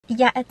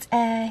Yeah, it's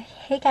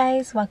hey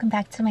guys, welcome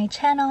back to my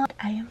channel.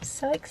 I am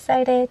so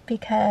excited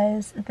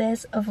because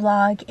this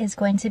vlog is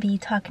going to be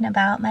talking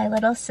about my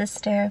little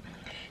sister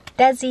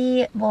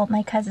Desi, well,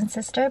 my cousin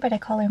sister, but I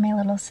call her my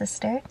little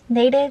sister.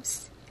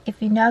 Natives,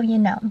 if you know, you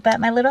know.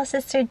 But my little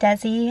sister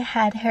Desi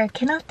had her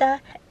kinota,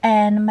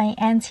 and my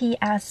auntie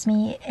asked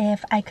me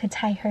if I could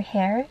tie her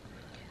hair,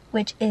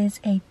 which is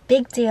a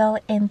big deal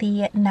in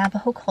the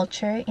Navajo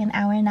culture, in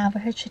our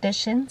Navajo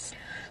traditions.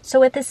 So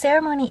what the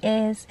ceremony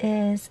is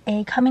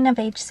a coming of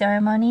age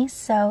ceremony.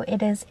 So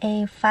it is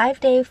a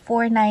 5-day,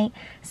 4-night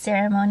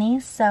ceremony.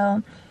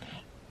 So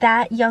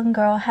that young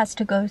girl has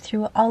to go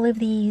through all of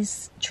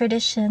these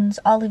traditions,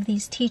 all of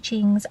these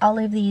teachings, all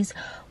of these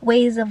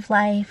ways of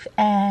life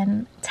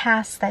and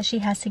tasks that she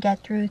has to get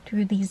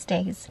through these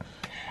days.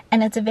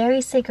 And it's a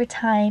very sacred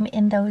time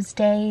in those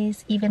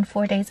days, even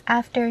 4 days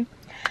after.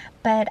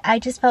 But I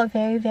just felt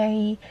very,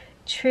 very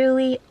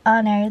truly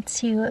honored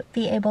to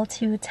be able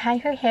to tie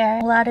her hair.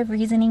 A lot of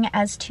reasoning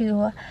as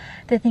to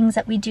the things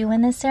that we do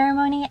in this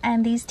ceremony,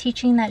 and these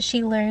teaching that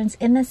she learns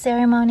in the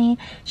ceremony,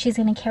 she's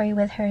going to carry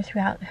with her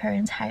throughout her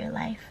entire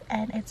life.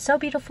 And it's so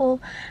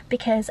beautiful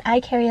because I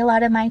carry a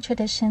lot of my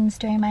traditions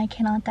during my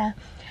kinota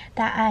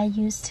that I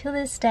use to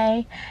this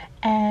day,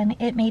 and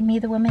it made me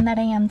the woman that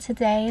I am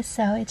today.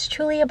 So it's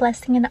truly a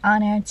blessing and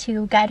honor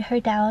to guide her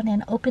down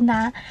and open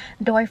that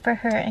door for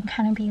her and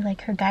kind of be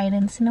like her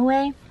guidance in a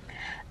way.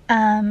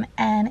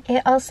 And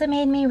it also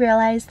made me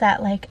realize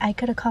that like I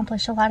could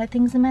accomplish a lot of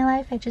things in my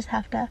life. I just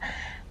have to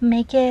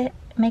make it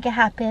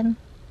happen,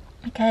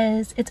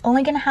 because it's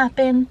only gonna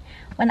happen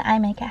when I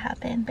make it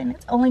happen, and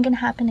it's only gonna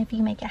happen if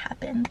you make it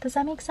happen. Does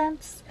that make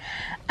sense?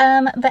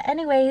 But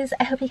anyways,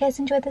 I hope you guys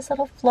enjoyed this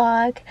little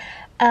vlog.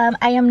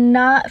 I am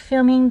not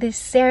filming the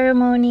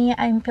ceremony.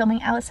 I'm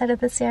filming outside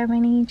of the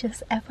ceremony,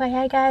 just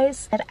FYI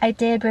guys. But I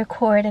did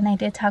record and I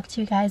did talk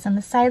to you guys on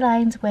the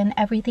sidelines when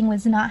everything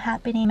was not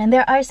happening. And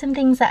there are some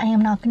things that I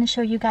am not going to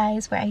show you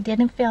guys where I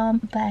didn't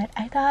film, but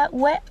I thought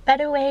what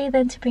better way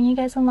than to bring you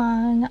guys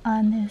along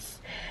on this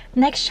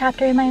next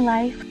chapter in my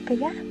life. But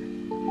yeah,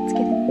 let's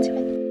get into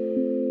it.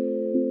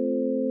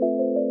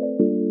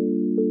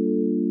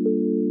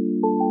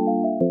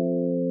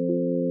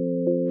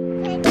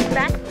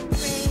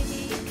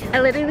 I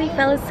literally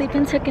fell asleep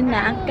and took a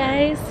nap,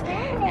 guys,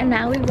 and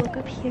now we woke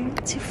up here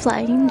to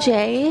Flying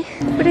J.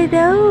 What are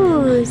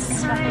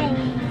those?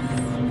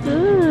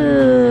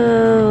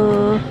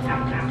 Ooh.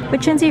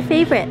 Which one's your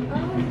favorite?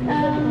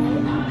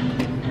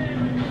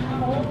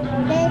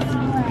 This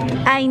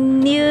one. I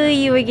knew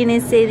you were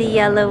gonna say the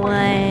yellow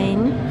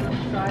one.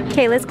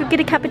 Okay, let's go get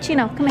a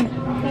cappuccino. Come here.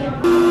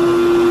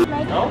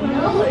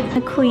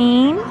 The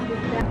queen.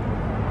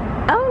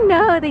 Oh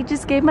no, they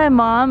just gave my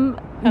mom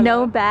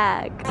no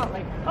bag.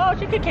 Oh,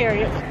 she could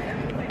carry it.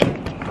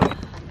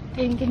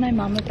 They didn't give my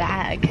mom a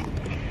bag.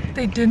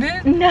 They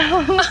didn't?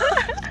 No.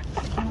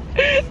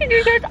 And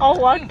you guys all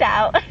walked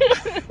out.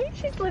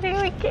 She's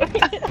literally carrying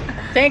it.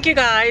 Thank you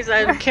guys,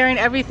 I'm carrying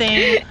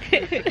everything.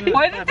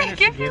 Why did they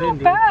give you a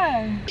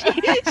bag?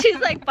 She's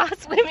like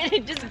boss women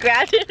and just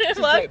grabbed it and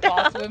walked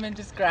out. Boss women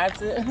just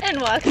grabs it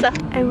and walks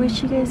out. I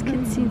wish you guys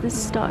could see the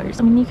stars.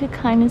 I mean, you could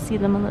kind of see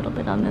them a little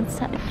bit on this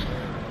side.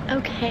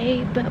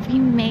 Okay, but we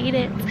made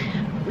it.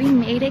 We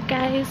made it,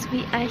 guys.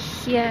 We are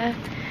here.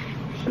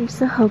 Here's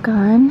the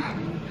hogan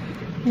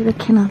where the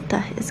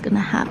kinota is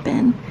gonna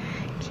happen.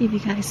 Give you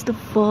guys the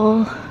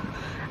full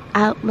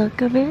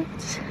outlook of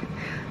it.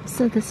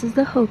 So this is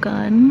the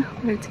hogan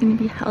where it's gonna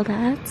be held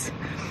at,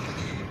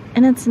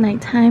 and it's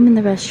nighttime and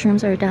the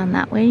restrooms are down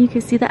that way. You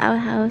can see the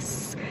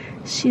outhouse.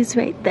 She's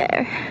right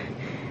there.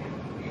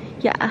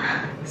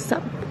 Yeah,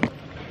 so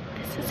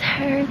this is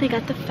her. They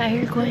got the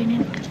fire going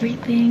and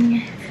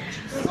everything.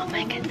 Oh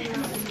my goodness.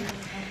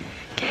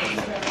 Okay,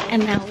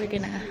 and now we're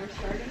gonna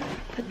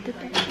put the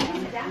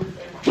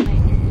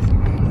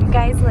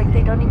guys, like,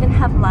 they don't even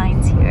have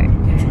lines here.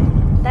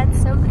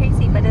 That's so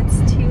crazy, but it's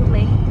 2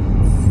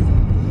 lanes.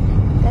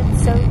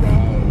 That's so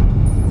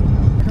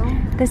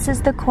red. This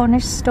is the corner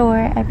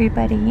store,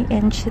 everybody,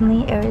 in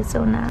Chinle,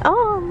 Arizona.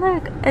 Oh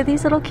look, are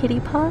these little kitty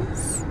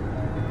paws?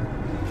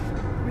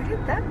 Where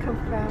did that come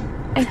from?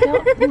 I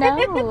don't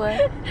know.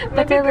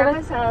 But they're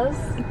little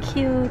house.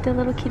 Cute, the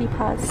little kitty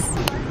paws. Is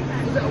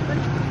it open?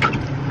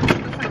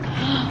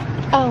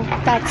 Oh,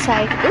 that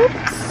side.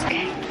 Oops.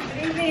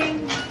 Good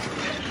evening.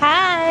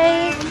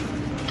 Hi.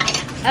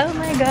 Oh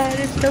my god,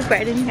 it's so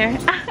bright in here.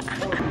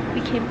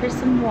 We came for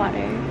some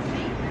water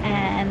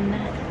and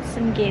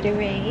some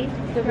Gatorade.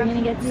 So we're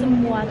gonna get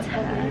some water,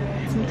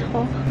 some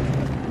to.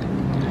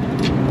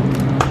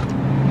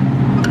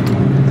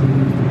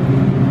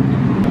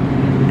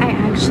 I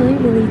actually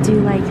really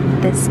do like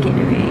this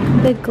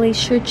Gatorade. The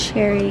Glacier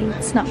Cherry.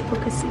 It's not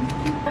focusing.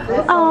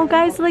 Oh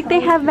guys, look,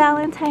 they have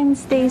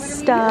Valentine's Day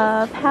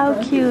stuff. How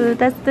cute.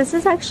 This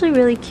is actually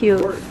really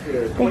cute.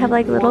 They have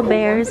like little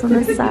bears on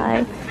the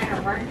side.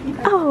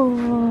 Oh,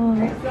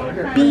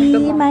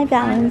 be my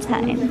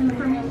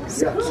Valentine.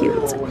 So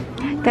cute.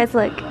 Guys,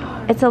 look,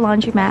 it's a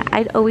laundromat.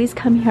 I'd always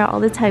come here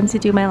all the time to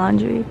do my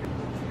laundry.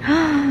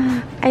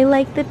 I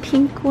like the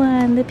pink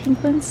one. The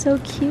pink one's so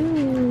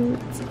cute.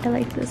 I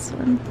like this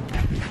one.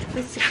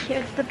 Let's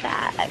secure the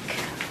bag.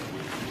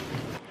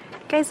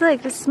 Guys,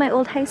 look, this is my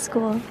old high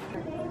school.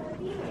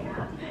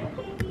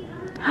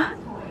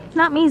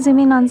 Not me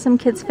zooming on some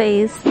kid's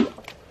face.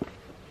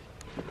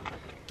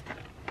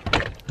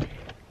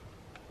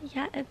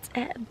 Yeah, it's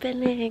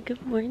Billy.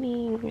 Good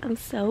morning. I'm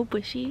so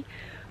bushy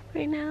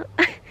right now.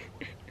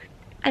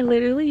 I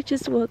literally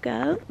just woke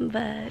up,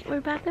 but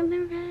we're back on the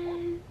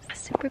res.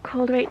 It's super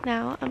cold right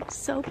now. I'm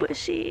so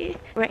bushy.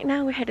 Right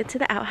now, we're headed to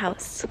the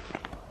outhouse.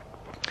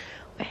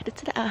 We're headed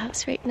to the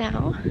outhouse right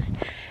now.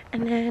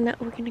 And then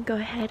we're gonna go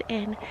ahead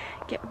and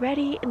get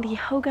ready in the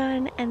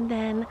Hogan, and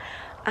then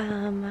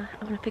I'm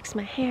gonna fix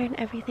my hair and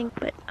everything,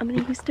 but I'm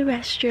gonna use the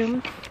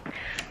restroom.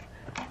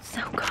 It's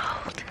so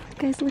cold.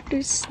 Guys, look,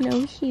 there's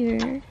snow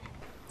here.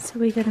 So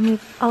we gotta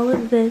move all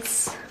of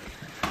this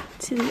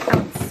to the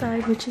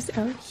outside, which is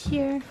out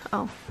here.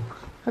 Oh,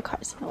 our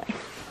car's in the way.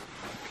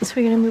 So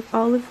we're gonna move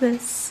all of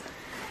this,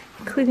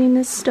 including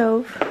the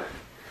stove,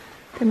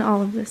 and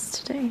all of this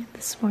today,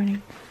 this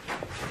morning.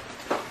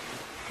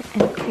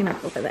 And clean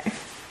up over there.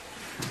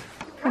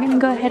 We're gonna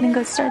go ahead and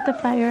go start the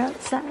fire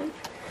outside.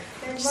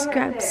 Just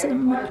grab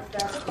some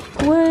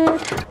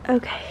wood.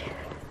 Okay.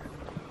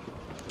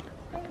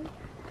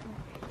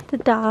 The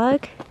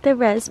dog, the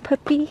res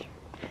puppy.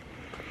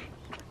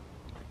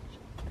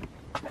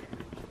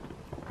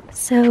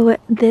 So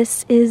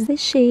this is the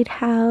shade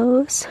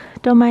house.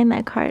 Don't mind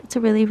that car. It's a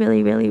really,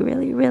 really, really,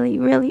 really, really,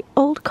 really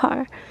old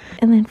car.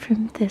 And then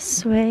from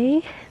this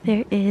way,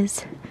 there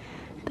is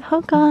the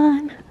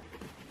Hogan.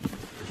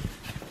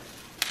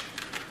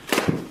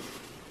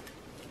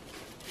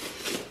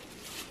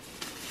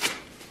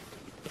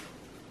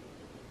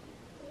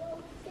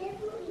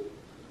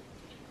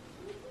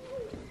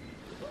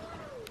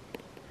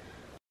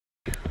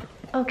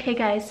 Okay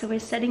guys, so we're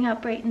setting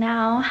up right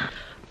now,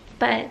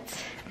 but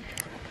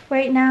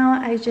right now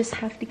I just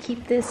have to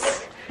keep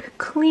this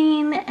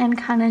clean and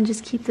kind of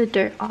just keep the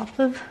dirt off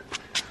of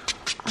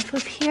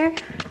here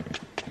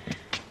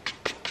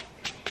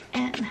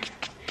and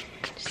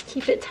just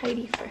keep it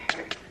tidy for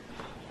her.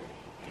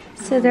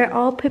 So they're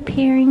all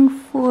preparing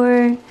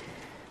for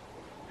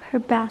her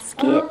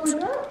basket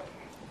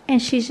and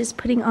she's just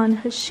putting on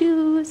her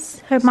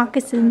shoes, her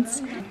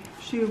moccasins.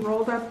 She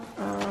rolled up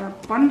a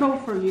bundle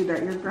for you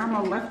that your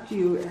grandma left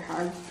you. It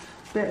has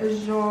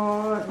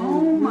beijing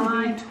and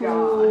weaving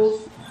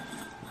tools.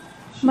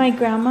 My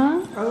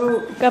grandma?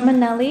 Oh. Grandma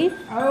Nellie?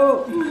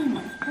 Oh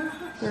my God.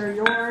 They're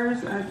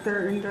yours.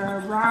 They're in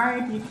the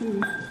ride. You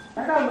can.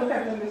 I gotta look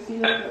at them to see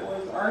if it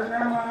was our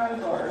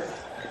grandma's or.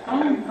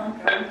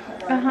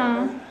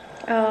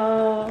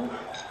 Oh.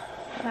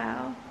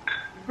 Wow.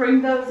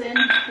 Bring those in,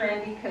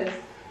 Randy, because.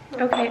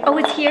 Okay. Oh,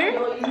 it's here?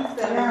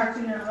 Yeah, it's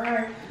in your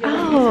ride.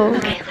 Oh.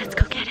 Okay, let's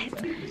go get it.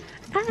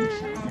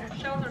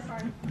 Ah.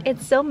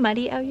 It's so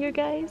muddy out here,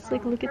 guys.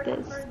 Like, look at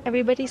this.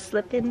 Everybody's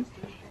slipping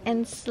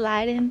and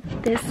sliding.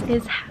 This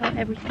is how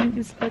everything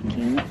is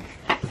looking.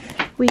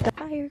 We got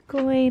fire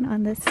going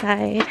on the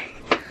side.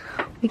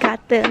 We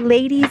got the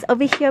ladies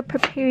over here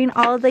preparing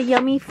all the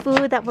yummy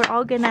food that we're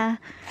all gonna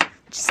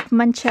just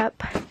munch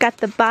up. Got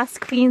the boss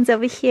queens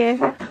over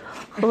here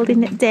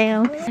holding it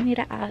down. I need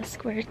to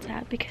ask where it's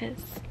at because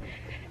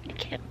I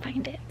can't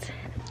find it.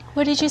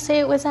 What did you say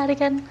it was at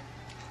again?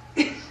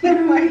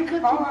 In my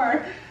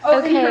car. Oh,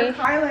 Okay. in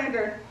her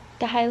Highlander.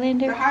 The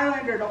Highlander? The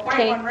Highlander, the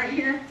white one right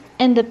here.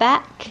 In the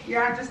back?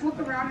 Yeah, just look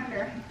around in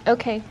there.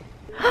 Okay.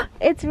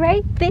 It's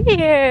right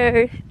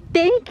there.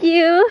 Thank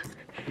you.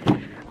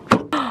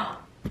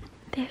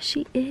 There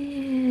she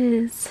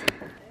is.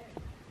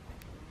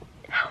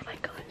 Oh my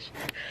gosh.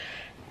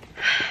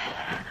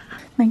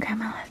 My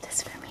grandma left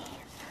this for me.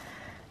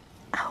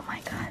 Oh my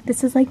god.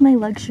 This is like my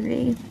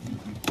luxury.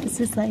 This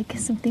is like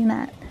something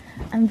that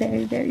I'm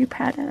very, very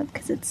proud of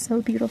because it's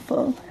so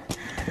beautiful.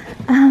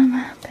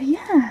 But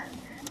yeah.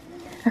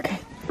 Okay.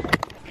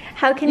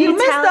 How can you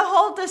missed tell? the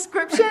whole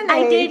description.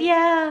 I did,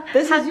 yeah.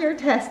 This is your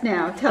test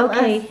now. Tell us.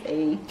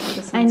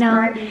 This I one's know.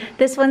 Friday.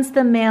 This one's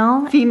the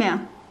male.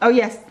 Female. Oh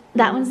yes.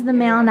 That one's the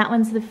male and that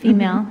one's the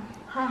female.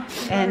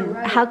 And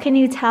How can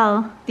you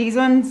tell? these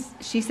ones,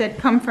 she said,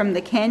 come from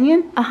the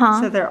canyon.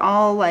 Uh-huh. So they're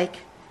all like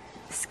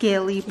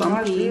scaly,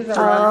 bumpy. these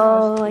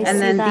are- Oh, I see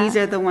And then that. these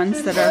are the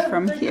ones that are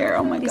from here.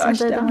 Oh my These gosh.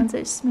 ones are the down. ones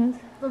that are smooth.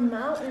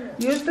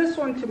 Use this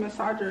one to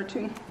massage her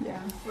too. Yeah.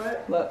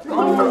 Look.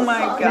 Oh my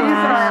These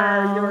gosh.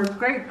 are your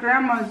great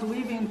grandma's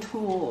weaving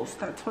tools.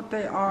 That's what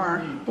they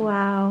are.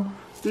 Wow.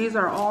 These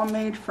are all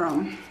made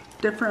from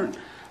different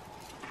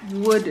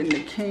wood in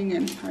the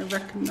canyon. I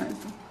recognize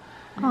them.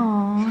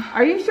 Aww.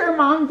 Are you sure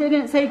Mom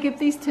didn't say give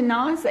these to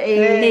Nas?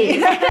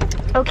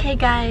 Okay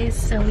guys,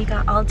 so we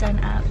got all done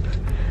up.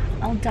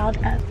 All dolled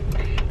up.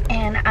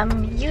 And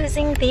I'm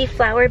using the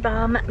Flower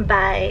Bomb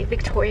by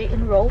Victoria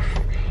and Rolf.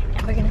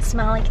 And we're gonna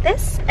smell like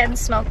this and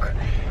smoke.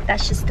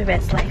 That's just the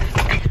res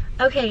life.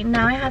 Okay,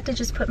 now I have to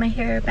just put my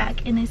hair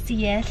back in a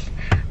CS.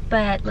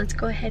 But let's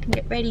go ahead and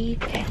get ready.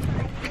 Okay.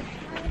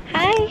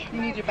 Hi.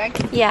 You need your bag?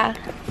 Yeah.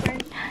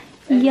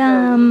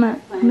 Yum. I'm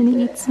gonna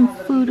eat some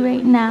food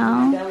right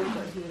now.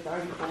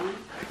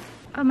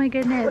 Oh my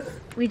goodness.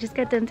 We just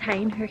got done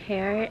tying her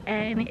hair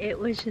and it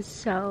was just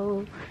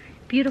so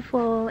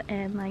beautiful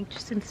and like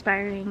just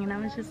inspiring, and I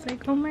was just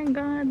like, oh my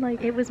god,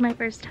 like it was my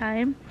first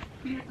time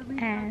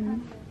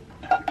and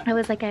I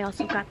was like, I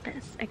also got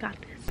this. I got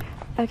this.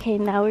 Okay,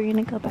 now we're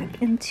gonna go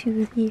back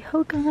into the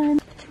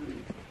Hogan.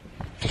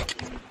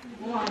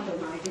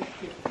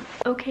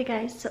 Okay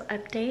guys, so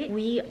update.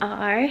 We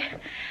are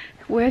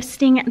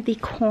roasting the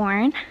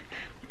corn,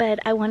 but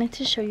I wanted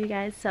to show you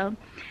guys. So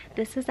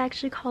this is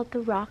actually called the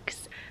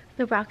Rocks.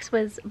 The Rocks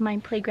was my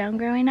playground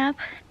growing up,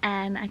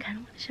 and I kind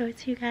of want to show it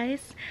to you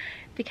guys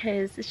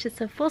because it's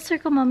just a full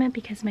circle moment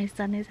because my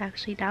son is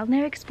actually down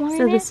there exploring.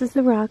 So this is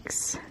the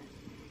Rocks.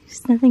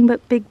 Just nothing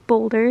but big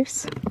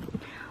boulders.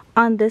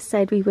 On this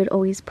side we would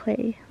always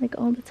play like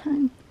all the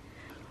time,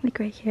 like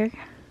right here.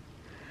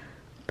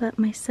 But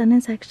my son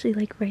is actually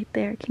like right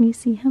there. Can you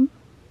see him?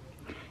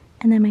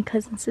 And then my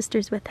cousin's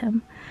sister's with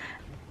him.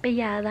 But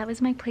yeah, that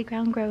was my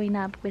playground growing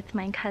up with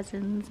my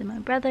cousins and my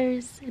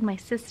brothers and my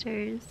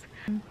sisters.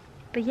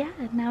 But yeah,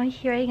 now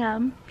here I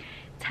am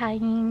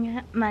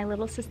tying my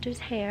little sister's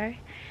hair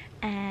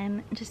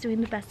and just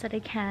doing the best that I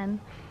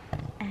can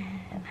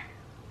and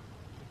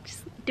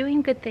just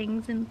doing good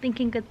things and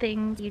thinking good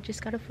things. You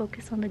just gotta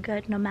focus on the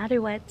good no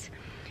matter what.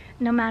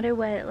 No matter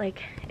what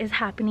like is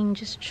happening,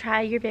 just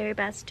try your very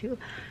best to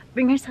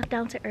bring yourself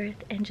down to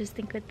earth and just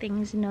think good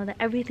things and know that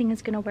everything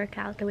is gonna work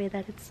out the way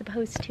that it's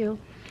supposed to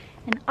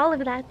and all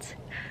of that.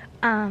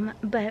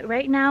 But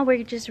right now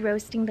we're just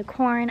roasting the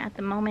corn at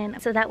the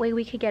moment so that way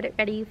we could get it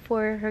ready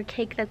for her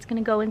cake that's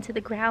gonna go into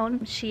the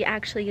ground. She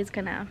actually is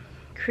gonna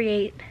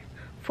create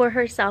for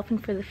herself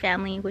and for the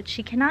family, which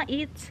she cannot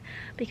eat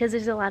because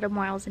there's a lot of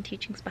morals and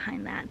teachings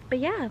behind that. But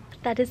yeah,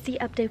 that is the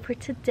update for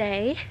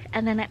today.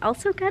 And then I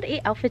also got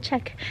a outfit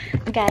check,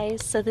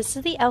 guys. So this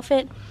is the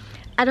outfit.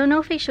 I don't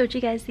know if I showed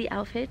you guys the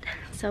outfit,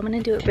 so I'm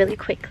gonna do it really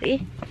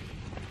quickly.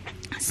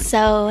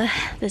 So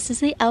this is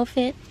the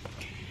outfit.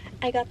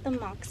 I got the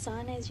mocks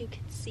on, as you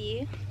can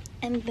see,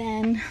 and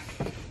then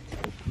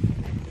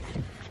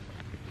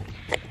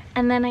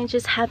I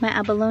just have my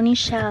abalone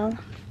shell.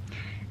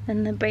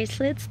 And the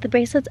bracelets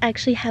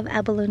actually have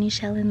abalone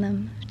shell in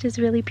them, which is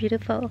really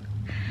beautiful.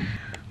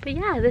 But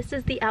yeah, this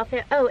is the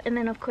outfit. Oh, and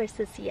then of course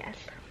the CF.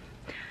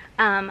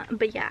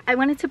 But yeah, I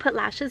wanted to put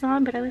lashes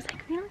on, but I was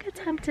like, we don't get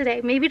time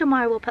today. Maybe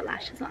tomorrow we'll put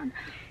lashes on.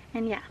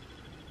 And yeah,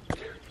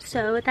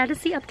 so that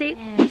is the update.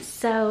 And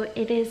so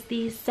it is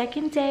the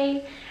second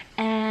day,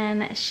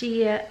 and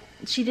she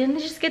didn't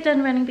just get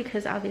done running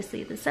because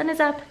obviously the sun is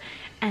up,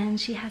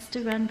 and she has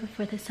to run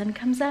before the sun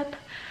comes up.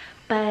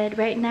 But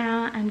right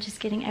now, I'm just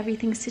getting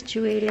everything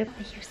situated.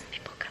 I hear some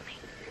people coming.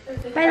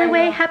 By the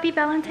way, happy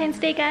Valentine's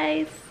Day,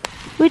 guys.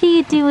 What are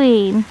you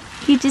doing?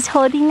 You just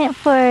holding it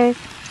for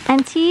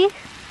Auntie?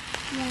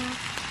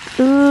 Yeah.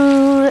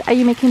 Ooh, are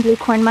you making blue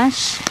corn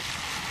mush?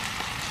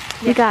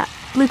 Yeah. We got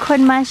blue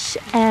corn mush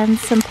and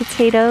some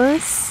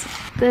potatoes.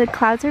 The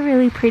clouds are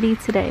really pretty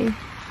today.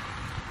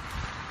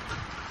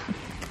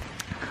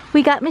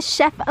 We got Miss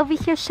Chef over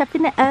here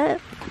chefing it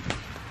up.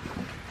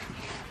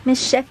 Miss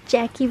Chef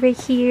Jackie right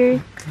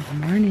here. Good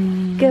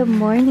morning. Good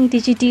morning.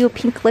 Did you do your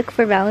pink look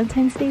for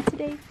Valentine's Day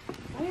today?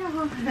 Oh yeah,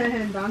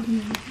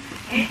 Valentine's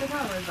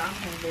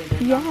Day.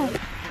 Yeah.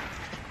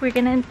 We're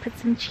gonna put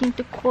some chien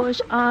de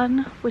courge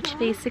on, which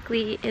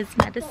basically is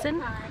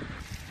medicine.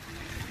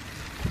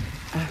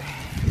 Okay.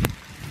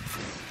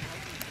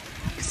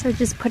 So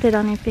just put it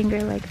on your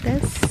finger like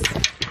this.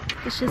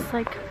 It's just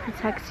like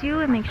protects you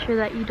and makes sure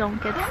that you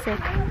don't get sick.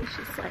 It's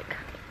just like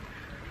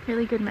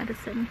really good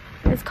medicine.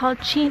 It's called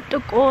chien de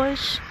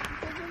courge.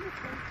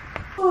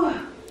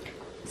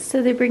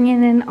 So they're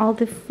bringing in all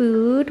the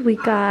food. We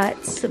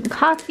got some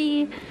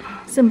coffee,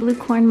 some blue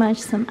corn mush,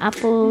 some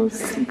apples,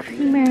 some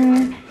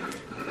creamer,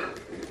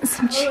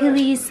 some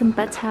chili, some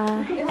butter,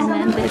 and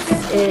then this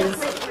is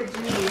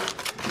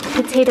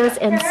potatoes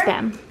and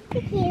spam.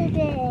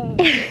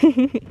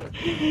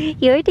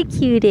 You're the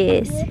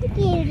cutest.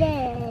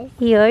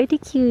 You're the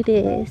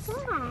cutest.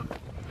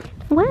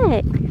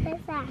 What?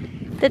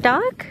 The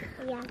dog?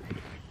 Yeah.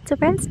 It's a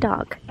res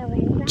dog.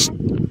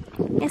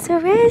 It's a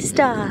res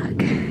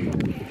dog.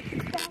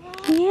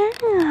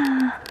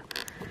 Yeah.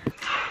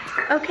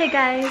 Okay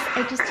guys,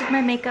 I just did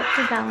my makeup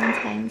for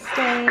Valentine's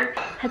Day.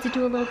 Had to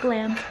do a little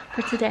glam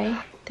for today.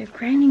 They're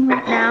grinding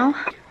right now,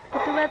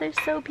 but the weather's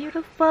so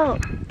beautiful.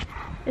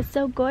 It's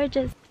so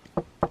gorgeous.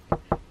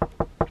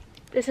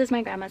 This is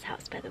my grandma's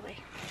house, by the way.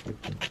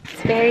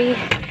 It's very,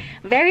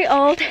 very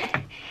old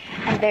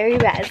and very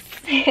res.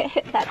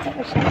 That's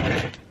for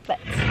sure. But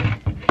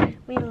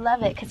we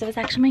love it because it was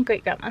actually my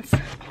great-grandma's.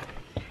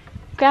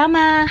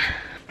 Grandma!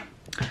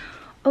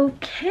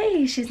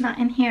 Okay, she's not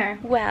in here.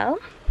 Well,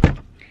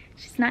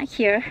 she's not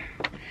here.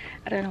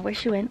 I don't know where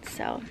she went,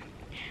 so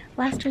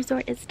last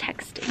resort is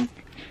texting.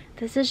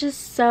 This is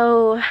just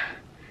so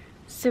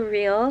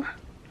surreal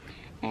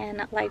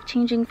and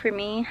life-changing for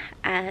me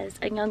as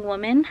a young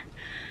woman,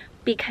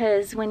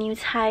 because when you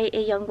tie a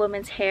young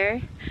woman's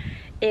hair,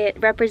 it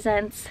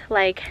represents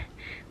like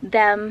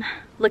them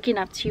looking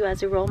up to you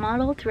as a role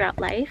model throughout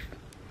life.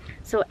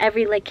 So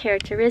every like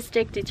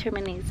characteristic,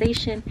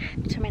 determination.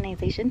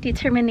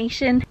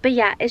 But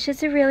yeah, it's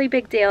just a really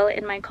big deal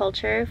in my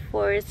culture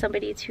for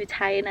somebody to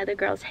tie another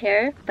girl's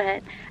hair.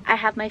 But I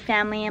have my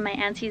family and my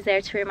aunties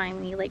there to remind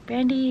me, like,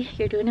 Brandy,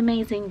 you're doing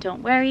amazing,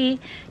 don't worry,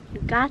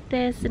 you got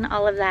this, and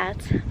all of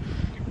that.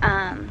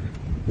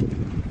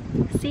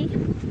 See,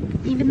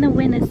 even the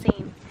wind is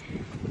saying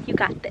you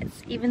got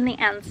this. Even the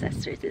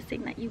ancestors is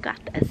saying that you got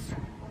this.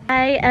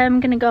 I am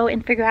gonna go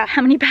and figure out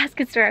how many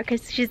baskets there are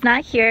because she's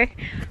not here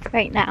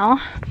right now.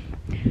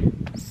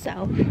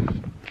 So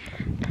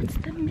that's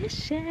the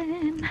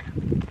mission.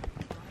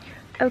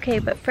 Okay,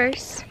 but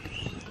first,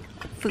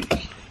 food.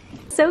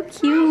 So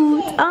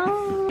cute.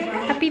 Oh,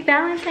 happy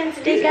Valentine's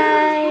Day,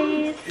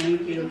 guys.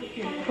 Thank you.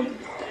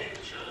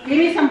 Give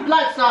me some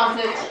blood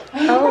sausage.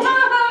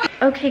 Oh.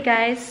 Okay,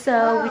 guys,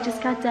 so we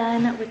just got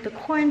done with the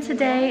corn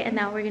today, and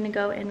now we're gonna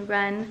go and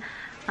run.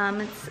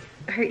 It's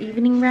her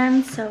evening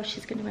run, so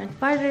she's gonna run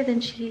farther than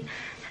she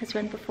has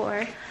run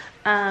before.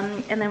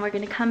 And then we're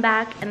gonna come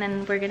back, and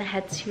then we're gonna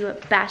head to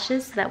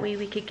Bash's, so that way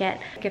we could get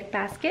a gift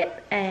basket,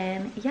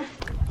 and yeah.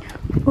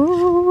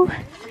 Ooh,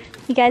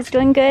 you guys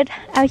doing good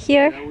out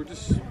here? Yeah, we're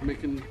just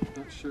making,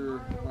 not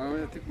sure,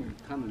 I think we're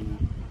kind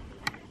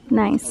of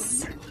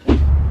Nice.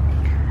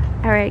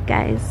 All right,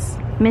 guys,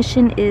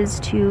 mission is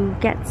to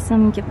get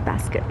some gift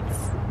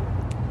baskets.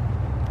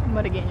 I'm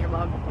gonna get in your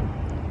vlog.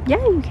 Yeah,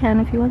 you can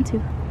if you want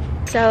to.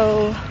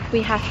 So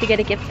we have to get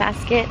a gift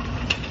basket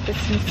with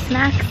some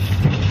snacks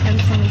and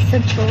some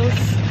essentials.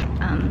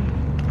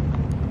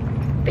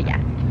 But yeah,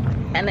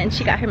 and then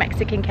she got her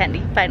Mexican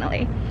candy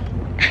finally.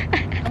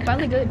 I'm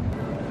finally good.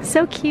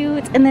 So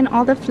cute, and then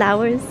all the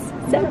flowers,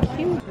 so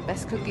cute. The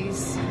best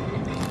cookies.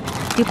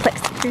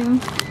 Duplex cream.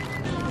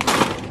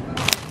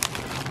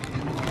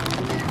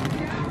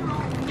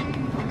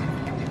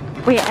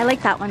 Wait, I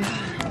like that one.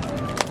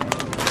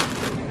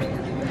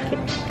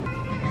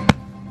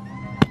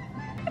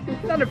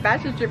 It's not a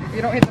bachelor trip if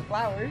you don't hit the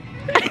flowers.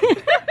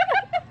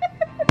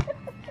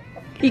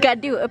 You gotta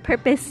do it a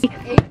purpose.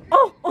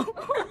 Oh!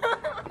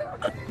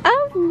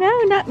 Oh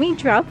no, not me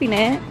dropping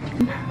it.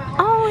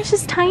 Oh, it's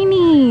just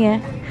tiny.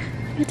 Look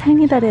how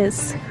tiny that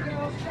is.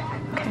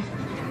 Okay.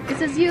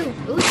 This is you.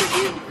 This is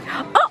you.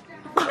 Oh!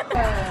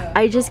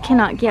 I just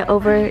cannot get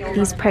over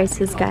these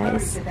prices,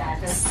 guys.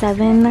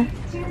 $7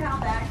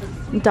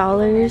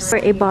 for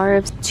a bar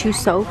of 2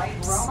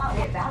 soaps.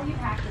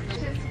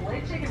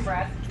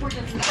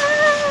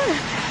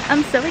 Ah,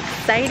 I'm so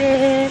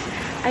excited.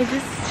 I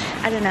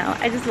don't know.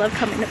 I just love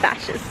coming to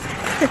Bash's.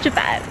 Such a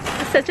bad.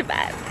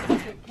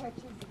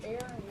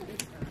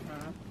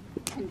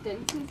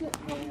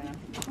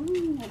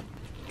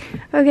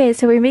 Okay,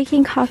 so we're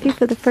making coffee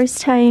for the first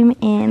time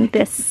in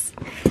this.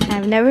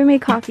 I've never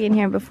made coffee in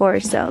here before,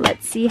 so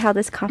let's see how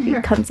this coffee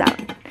comes out.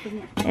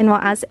 And we'll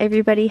ask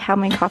everybody how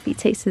my coffee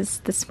tastes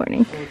this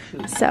morning.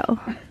 So,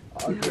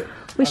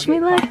 wish me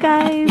luck,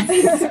 guys.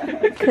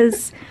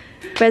 Because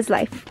bread's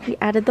life. We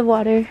added the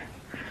water.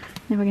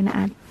 Then we're gonna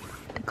add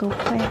the gold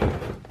play.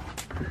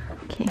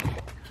 Okay.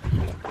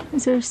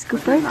 Is there a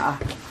scooper?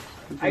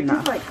 I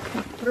took like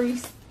 3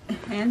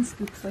 hand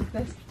scoops like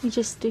this. You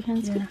just do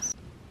hand scoops?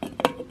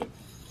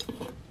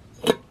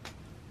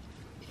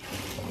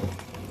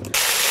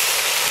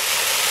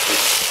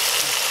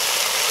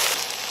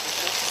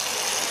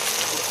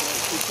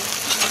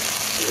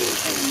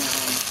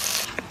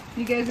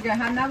 You guys are gonna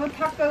have Navajo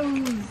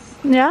tacos.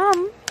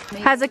 Yum.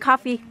 How's the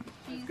coffee?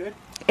 good.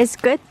 It's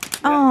good?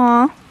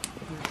 Aww.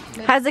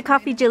 How's the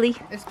coffee, Jilly?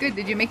 It's good.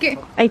 Did you make it?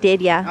 I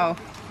did, yeah. Oh,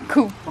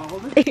 cool.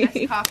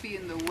 Best coffee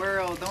in the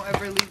world. Don't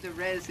ever leave the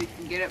res so you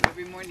can get up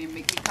every morning and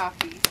make me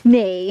coffee.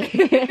 Nay.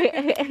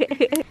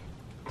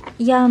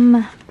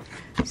 Yum.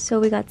 So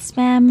we got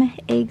spam,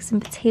 eggs,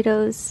 and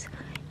potatoes.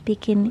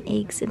 Bacon,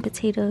 eggs, and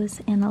potatoes,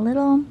 and a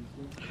little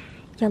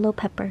yellow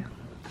pepper.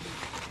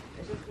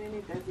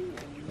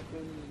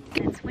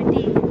 It's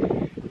windy,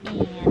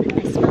 and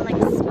I smell like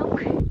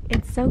smoke.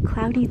 It's so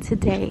cloudy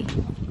today.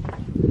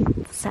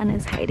 The sun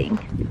is hiding.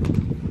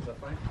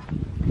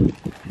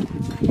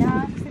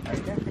 Yeah, sit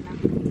right there for now.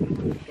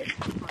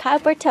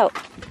 Cup or tote?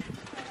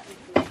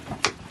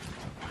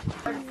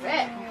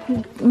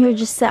 You're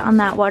just set on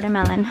that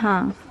watermelon,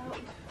 huh?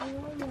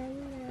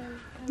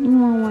 You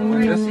want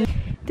watermelon?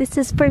 This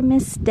is for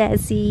Miss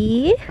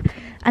Desi,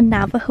 a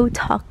Navajo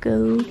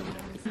taco.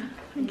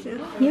 Thank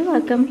you. You're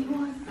welcome.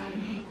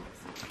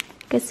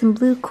 Got some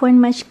blue corn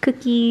mush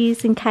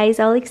cookies, and Kai's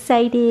all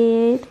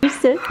excited. You're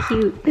so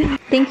cute.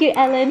 Thank you,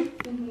 Ellen.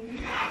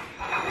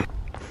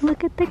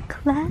 Look at the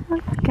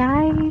clouds,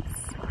 guys.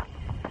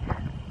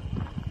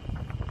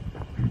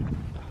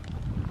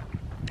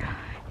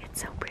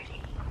 It's so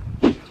pretty.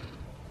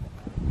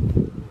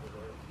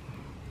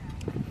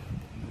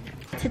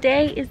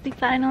 Today is the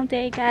final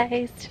day,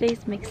 guys.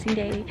 Today's mixing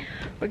day.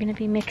 We're gonna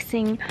be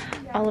mixing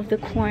all of the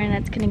corn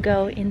that's gonna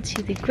go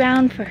into the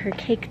ground for her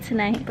cake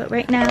tonight. But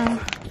right now,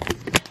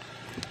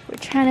 we're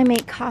trying to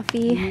make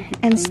coffee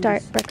and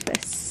start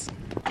breakfast.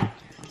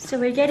 So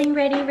we're getting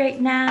ready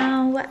right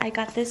now. I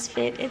got this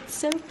fit. It's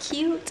so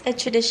cute. A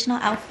traditional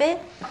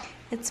outfit.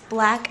 It's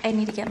black. I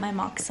need to get my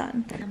mocks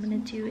on. I'm gonna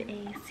do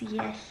a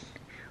siye,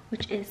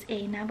 which is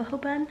a Navajo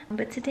bun.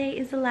 But today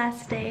is the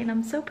last day and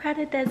I'm so proud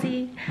of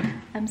Desi.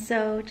 I'm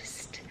so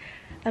just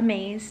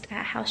amazed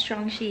at how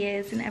strong she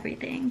is and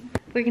everything.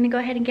 We're gonna go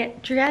ahead and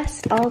get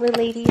dressed. All the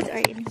ladies are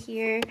in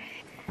here.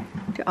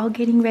 They're all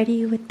getting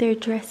ready with their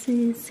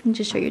dresses. You can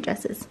just show your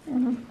dresses.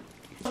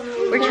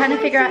 We're trying to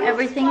figure out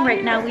everything.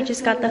 Right now we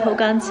just got the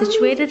hogan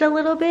situated a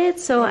little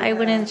bit, so I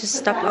went and just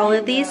stuffed all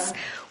of these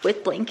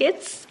with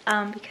blankets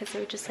because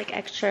they were just like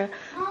extra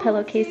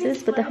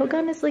pillowcases. But the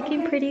hogan is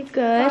looking pretty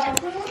good.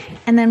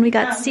 And then we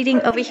got seating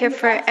over here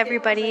for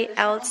everybody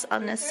else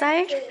on this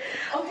side.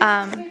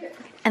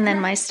 And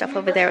then my stuff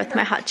over there with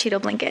my hot Cheeto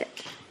blanket.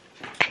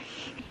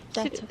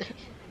 That's okay.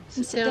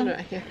 Sit down right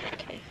here.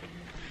 Okay.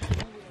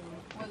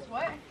 Was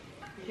what?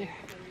 Here.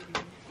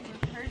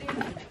 Was hurting?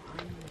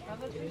 I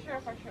wasn't too sure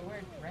if I should wear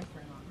a dress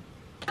or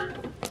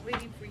not.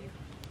 Waiting for you.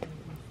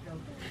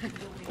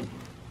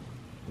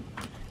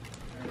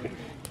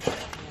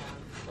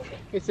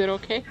 Is it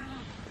okay?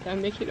 Did I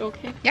make it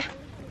okay? Yeah.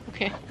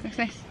 Okay. That's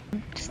nice.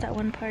 Just that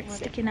one part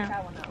sticking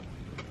out.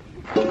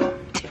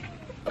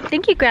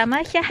 Thank you,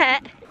 Grandma. Yeah.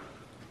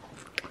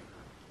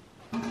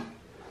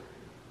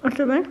 What's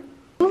the name?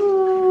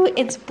 Ooh,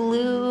 it's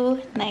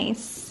blue.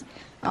 Nice.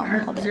 Oh,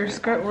 hold Is it. your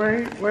skirt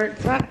where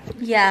it's at?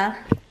 Yeah.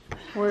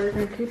 Where you're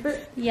gonna keep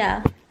it?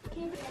 Yeah.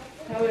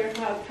 Tell her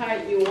how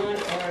tight you want,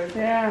 or is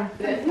Yeah.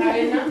 that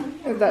tight enough?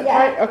 Is that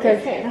tight?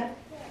 Okay.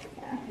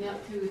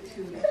 Not too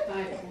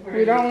tight.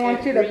 We don't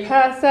want you to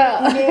pass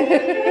out.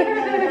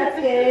 That's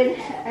good.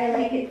 I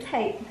like it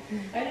tight.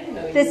 I didn't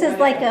know This is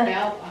like a.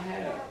 belt. I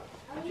had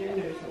a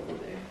genders over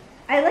there.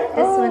 I like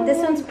this one. This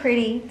one's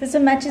pretty. This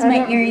one matches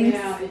my earrings.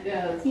 Yeah, it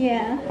does.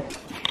 Yeah.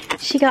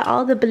 She got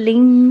all the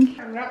bling.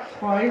 Not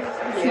twice.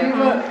 See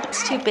what?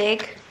 It's too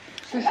big.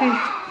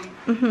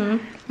 Sissy,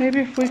 maybe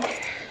if we.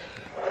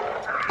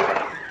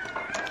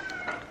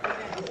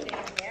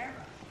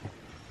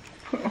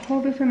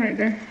 Hold this one right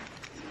there.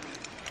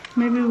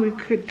 Maybe we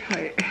could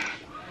tie it.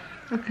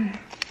 Okay.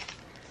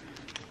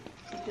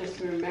 Just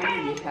remember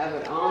you have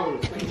it on.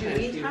 Did you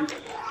eat, huh?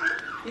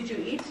 Did you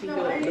eat? You don't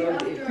know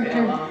if it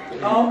fell off.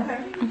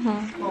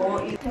 Oh,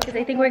 okay. Because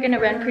I think we're gonna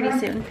run pretty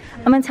soon.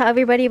 I'm gonna tell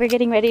everybody we're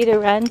getting ready to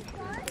run.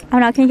 I'm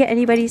not gonna get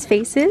anybody's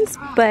faces,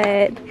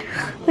 but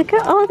look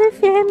at all the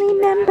family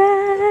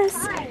members.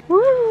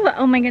 Woo!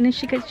 Oh my goodness,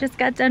 she just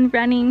got done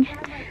running.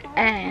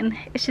 And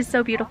it's just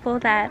so beautiful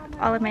that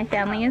all of my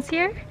family is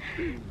here.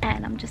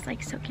 And I'm just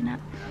like soaking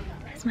up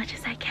as much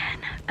as I can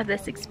of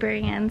this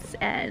experience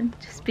and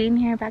just being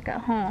here back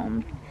at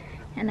home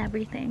and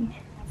everything.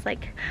 It's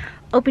like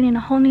opening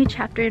a whole new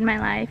chapter in my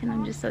life, and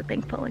I'm just so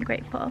thankful and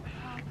grateful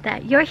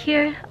that you're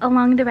here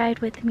along the ride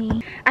with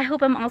me. I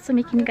hope I'm also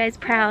making you guys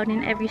proud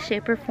in every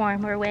shape or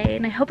form or way,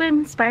 and I hope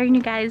I'm inspiring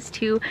you guys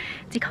to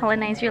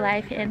decolonize your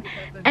life in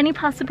any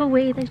possible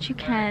way that you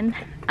can.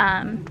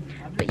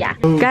 But yeah,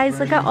 guys,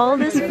 look at all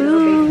this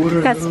food.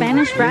 We got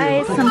Spanish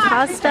rice, some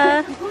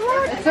pasta.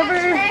 It's over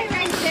right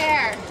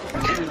there.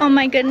 Oh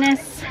my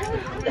goodness,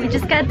 we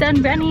just got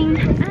done running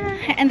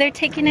and they're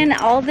taking in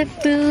all the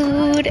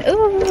food.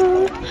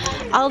 Ooh,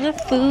 all the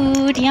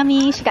food,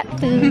 yummy. She got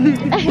food.